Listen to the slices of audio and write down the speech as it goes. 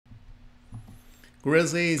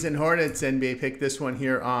Grizzlies and Hornets NBA pick this one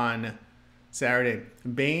here on Saturday.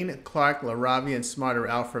 Bain, Clark, LaRavia, and Smart are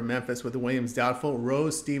out for Memphis with Williams doubtful.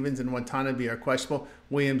 Rose, Stevens, and Watanabe are questionable.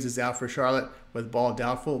 Williams is out for Charlotte with Ball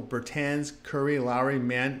doubtful. Bertans, Curry, Lowry,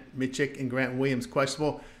 Mann, Mitchell, and Grant Williams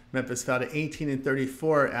questionable. Memphis fell to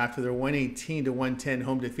 18-34 after their 118-110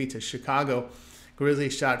 home defeat to Chicago.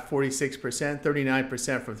 Grizzlies shot 46%,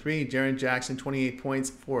 39% from three. Jaren Jackson, 28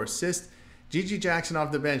 points, 4 assists. Gigi Jackson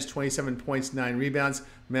off the bench, 27 points, 9 rebounds.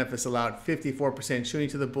 Memphis allowed 54% shooting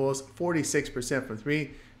to the Bulls, 46% from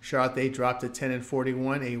three. Charlotte, they dropped to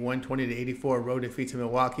 10-41, a 120-84 road defeat to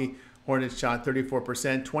Milwaukee. Hornets shot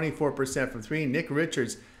 34%, 24% from three. Nick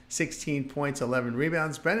Richards, 16 points, 11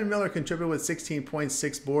 rebounds. Brandon Miller contributed with 16 points,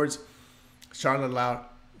 6 boards. Charlotte allowed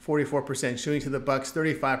 44% shooting to the Bucks,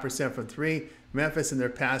 35% from three. Memphis in their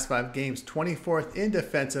past 5 games, 24th in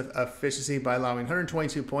defensive efficiency by allowing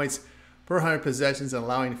 122 points per 100 possessions and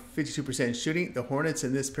allowing 52% shooting. The Hornets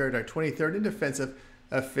in this period are 23rd in defensive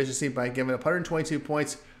efficiency by giving up 122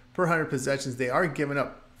 points per 100 possessions. They are giving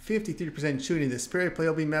up 53% shooting this period. Play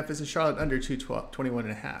will be Memphis and Charlotte under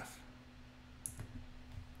 21.5.